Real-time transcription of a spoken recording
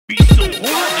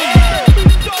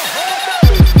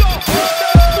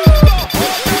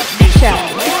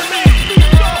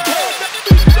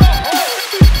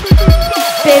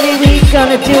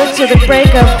till the break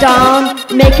of dawn,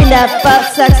 making that butt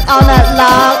sex all night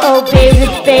long. Oh baby,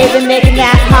 baby, making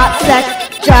that hot sex,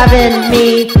 driving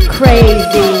me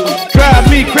crazy. Drive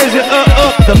me crazy,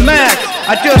 up the max.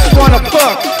 I just wanna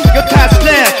fuck your tight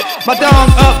snatch, my dong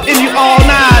up in you all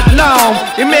night long.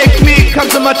 You make me come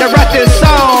so much I write this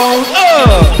song.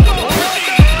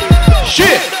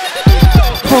 Shit.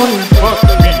 Horny. Fuck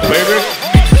me, baby.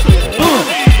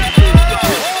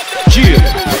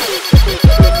 Yeah.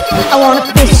 I wanna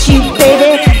kiss you,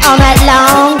 baby, all night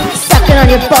long, sucking on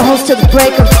your buttholes till the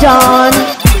break of dawn.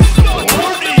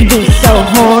 Be so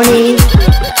horny,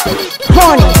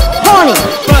 horny, horny.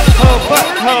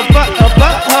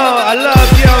 Butt,